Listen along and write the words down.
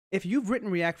If you've written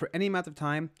React for any amount of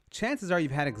time, chances are you've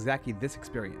had exactly this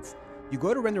experience. You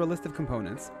go to render a list of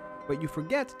components, but you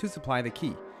forget to supply the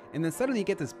key. And then suddenly you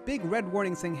get this big red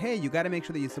warning saying, hey, you got to make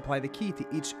sure that you supply the key to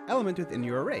each element within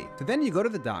your array. So then you go to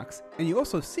the docs, and you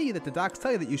also see that the docs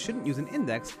tell you that you shouldn't use an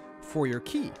index for your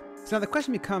key. So now the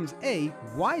question becomes, A,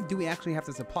 why do we actually have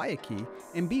to supply a key?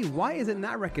 And B, why is it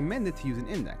not recommended to use an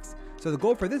index? So the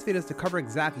goal for this video is to cover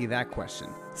exactly that question.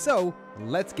 So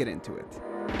let's get into it.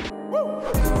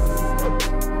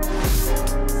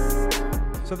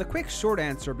 So the quick short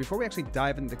answer before we actually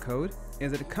dive into the code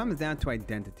is that it comes down to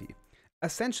identity.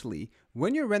 Essentially,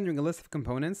 when you're rendering a list of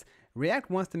components,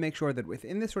 React wants to make sure that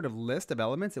within this sort of list of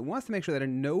elements, it wants to make sure that it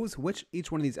knows which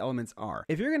each one of these elements are.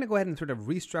 If you're going to go ahead and sort of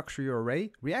restructure your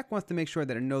array, React wants to make sure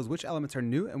that it knows which elements are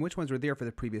new and which ones were there for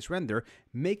the previous render,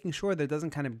 making sure that it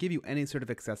doesn't kind of give you any sort of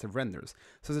excessive renders.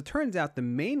 So as it turns out, the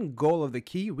main goal of the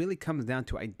key really comes down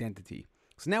to identity.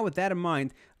 So now with that in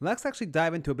mind, let's actually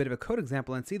dive into a bit of a code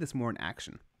example and see this more in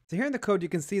action. So here in the code, you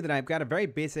can see that I've got a very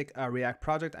basic React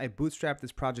project. I bootstrapped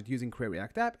this project using Create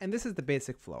React App, and this is the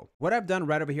basic flow. What I've done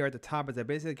right over here at the top is I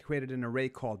basically created an array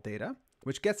called data,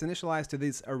 which gets initialized to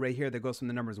this array here that goes from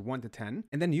the numbers 1 to 10.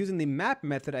 And then using the map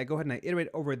method, I go ahead and I iterate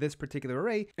over this particular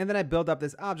array, and then I build up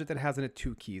this object that has in it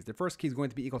 2 keys. The first key is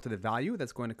going to be equal to the value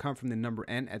that's going to come from the number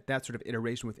n at that sort of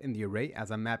iteration within the array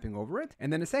as I'm mapping over it.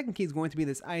 And then the second key is going to be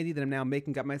this ID that I'm now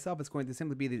making up myself. It's going to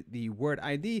simply be the word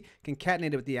ID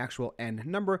concatenated with the actual n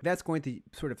number. That's going to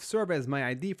sort of serve as my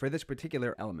ID for this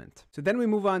particular element. So then we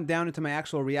move on down into my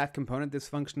actual React component, this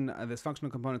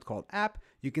functional component called app.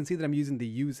 You can see that I'm using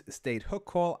the useState hook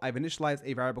call. I've initialized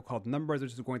a variable called numbers,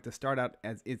 which is going to start out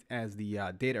as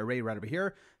the data array right over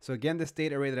here. So again, this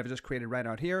data array that I've just created right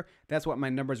out here, that's what my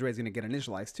numbers array is going to get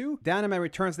initialized to. Down in my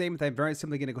return statement, I'm very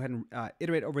simply going to go ahead and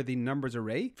iterate over the numbers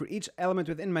array. For each element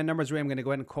within my numbers array, I'm going to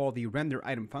go ahead and call the render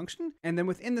item function. And then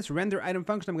within this render item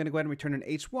function, I'm going to go ahead and return an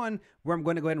h1, where I'm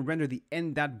going to go ahead and render the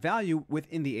n.value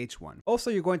within the h1. Also,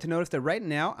 you're going to notice that right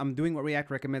now, I'm doing what React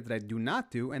recommends that I do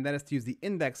not do, and that is to use the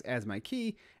index as my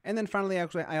key. And then finally,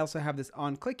 actually, I also have this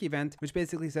onClick event, which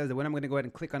basically says that when I'm going to go ahead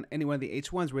and click on any one of the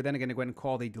H1s, we're then going to go ahead and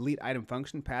call the delete item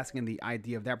function, passing in the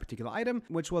ID of that particular item,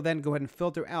 which will then go ahead and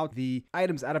filter out the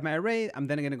items out of my array. I'm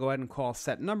then going to go ahead and call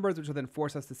set numbers, which will then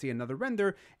force us to see another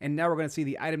render. And now we're going to see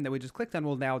the item that we just clicked on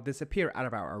will now disappear out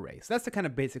of our array. So that's the kind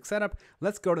of basic setup.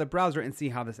 Let's go to the browser and see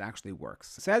how this actually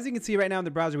works. So as you can see right now in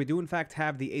the browser, we do in fact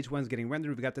have the H1s getting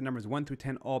rendered. We've got the numbers 1 through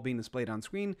 10 all being displayed on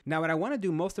screen. Now what I want to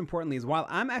do most importantly is while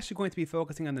I'm actually going to be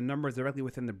focusing on the numbers directly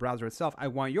within the browser itself, I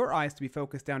want your eyes to be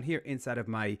focused down here inside of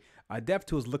my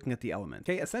DevTools looking at the element.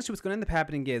 Okay, essentially what's going to end up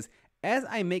happening is as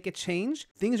I make a change,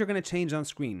 things are going to change on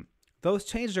screen. Those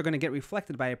changes are going to get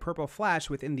reflected by a purple flash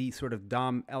within the sort of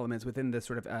DOM elements, within the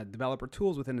sort of developer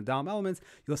tools within the DOM elements.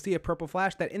 You'll see a purple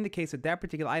flash that indicates that that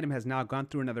particular item has now gone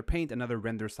through another paint, another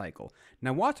render cycle.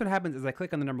 Now watch what happens as I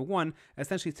click on the number 1,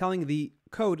 essentially telling the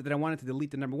code that I wanted to delete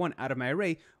the number 1 out of my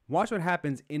array. Watch what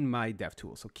happens in my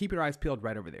DevTools. So keep your eyes peeled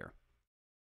right over there.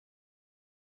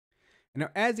 Now,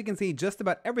 as you can see, just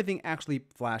about everything actually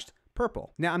flashed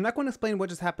purple. Now, I'm not going to explain what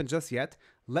just happened just yet.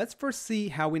 Let's first see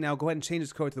how we now go ahead and change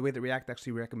this code to the way that React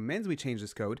actually recommends we change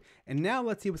this code. And now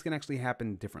let's see what's going to actually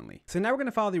happen differently. So now we're going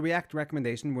to follow the React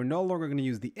recommendation. We're no longer going to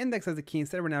use the index as the key.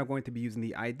 Instead, we're now going to be using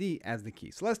the ID as the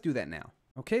key. So let's do that now.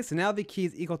 Okay, so now the key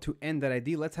is equal to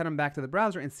n.id. Let's head on back to the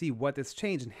browser and see what this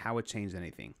changed and how it changed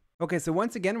anything. Okay, so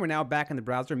once again, we're now back in the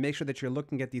browser. Make sure that you're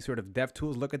looking at these sort of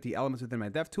DevTools. Look at the elements within my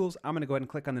DevTools. I'm going to go ahead and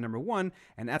click on the number 1.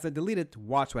 And as I delete it,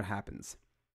 watch what happens.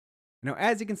 Now,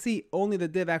 as you can see, only the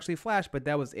div actually flashed, but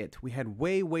that was it. We had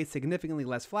way significantly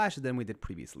less flashes than we did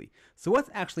previously. So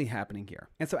what's actually happening here?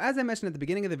 And so as I mentioned at the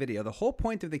beginning of the video, the whole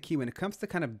point of the key when it comes to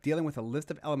kind of dealing with a list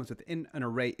of elements within an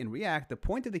array in React, the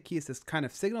point of the key is to kind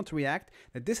of signal to React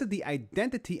that this is the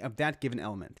identity of that given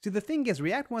element. So the thing is,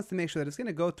 React wants to make sure that it's going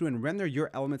to go through and render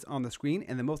your elements on the screen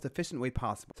in the most efficient way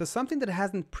possible. So something that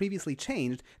hasn't previously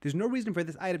changed, there's no reason for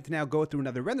this item to now go through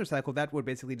another render cycle. That would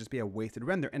basically just be a wasted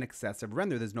render, an excessive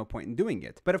render. There's no point in doing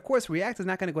it. But of course, React is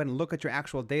not going to go ahead and look at your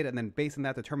actual data and then based on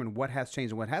that determine what has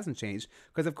changed and what hasn't changed,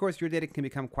 because of course your data can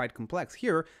become quite complex.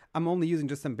 Here, I'm only using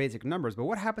just some basic numbers, but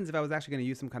what happens if I was actually going to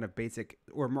use some kind of basic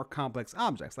or more complex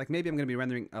objects? Like maybe I'm going to be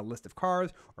rendering a list of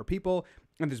cars or people,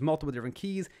 and there's multiple different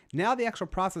keys. Now the actual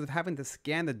process of having to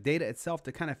scan the data itself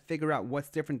to kind of figure out what's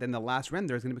different than the last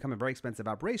render is going to become a very expensive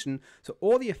operation. So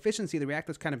all the efficiency the React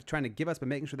is kind of trying to give us by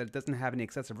making sure that it doesn't have any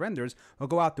excessive renders will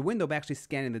go out the window by actually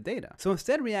scanning the data. So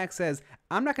instead, React says,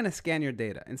 I'm not going to scan your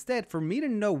data. Instead, for me to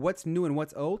know what's new and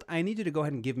what's old, I need you to go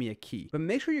ahead and give me a key. But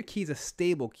make sure your key is a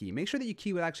stable key. Make sure that your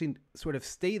key will actually sort of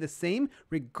stay the same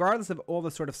regardless of all the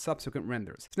sort of subsequent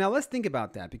renders. So now let's think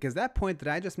about that, because that point that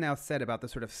I just now said about the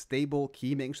sort of stable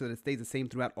key, making sure that it stays the same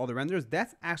throughout all the renders,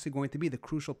 that's actually going to be the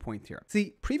crucial point here.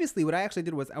 See, previously what I actually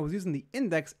did was I was using the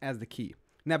index as the key.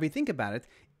 Now, if you think about it,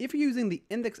 if you're using the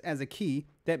index as a key,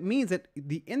 that means that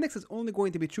the index is only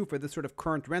going to be true for this sort of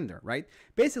current render, right?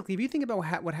 Basically, if you think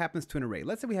about what happens to an array,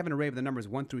 let's say we have an array of the numbers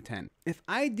 1 through 10. If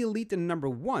I delete the number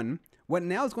 1, what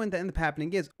now is going to end up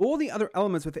happening is all the other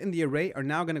elements within the array are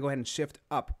now going to go ahead and shift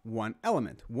up one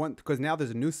element, because now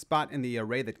there's a new spot in the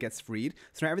array that gets freed.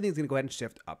 So now everything's going to go ahead and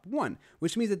shift up 1,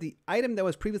 which means that the item that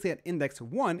was previously at index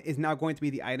 1 is now going to be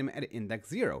the item at index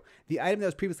 0. The item that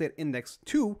was previously at index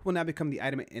 2 will now become the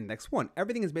item at index 1.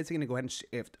 Everything is basically going to go ahead and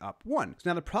shift up 1. So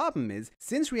now the problem is,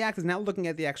 since React is not looking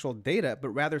at the actual data, but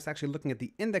rather it's actually looking at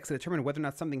the index to determine whether or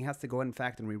not something has to go ahead in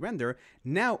fact and re-render,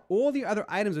 now all the other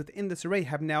items within this array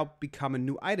have now become a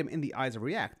new item in the eyes of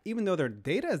React, even though their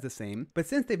data is the same. But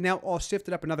since they've now all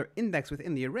shifted up another index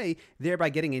within the array, thereby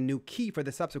getting a new key for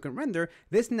the subsequent render,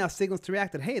 this now signals to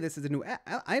React that, hey, this is a new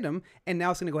item, and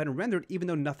now it's going to go ahead and render it even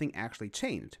though nothing actually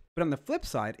changed. But on the flip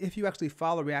side, if you actually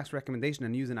follow React's recommendation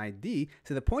and use an ID,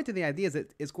 so the point of the ID is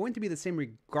that it's going to be the same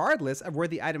regardless of where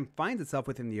the item finds itself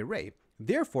within the array.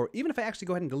 Therefore, even if I actually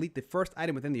go ahead and delete the first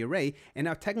item within the array, and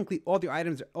now technically all the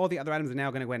other items are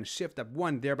now going to go ahead and shift up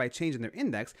 1, thereby changing their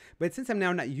index. But since I'm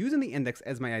now not using the index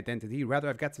as my identity, rather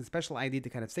I've got some special ID to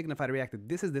kind of signify to React that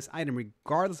this is this item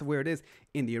regardless of where it is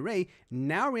in the array,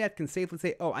 now React can safely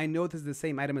say, oh, I know this is the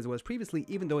same item as it was previously,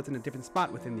 even though it's in a different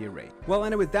spot within the array. Well,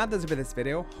 anyways, that does it for this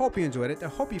video. Hope you enjoyed it. I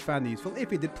hope you found it useful.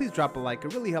 If you did, please drop a like.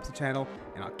 It really helps the channel,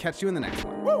 and I'll catch you in the next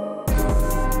one. Woo!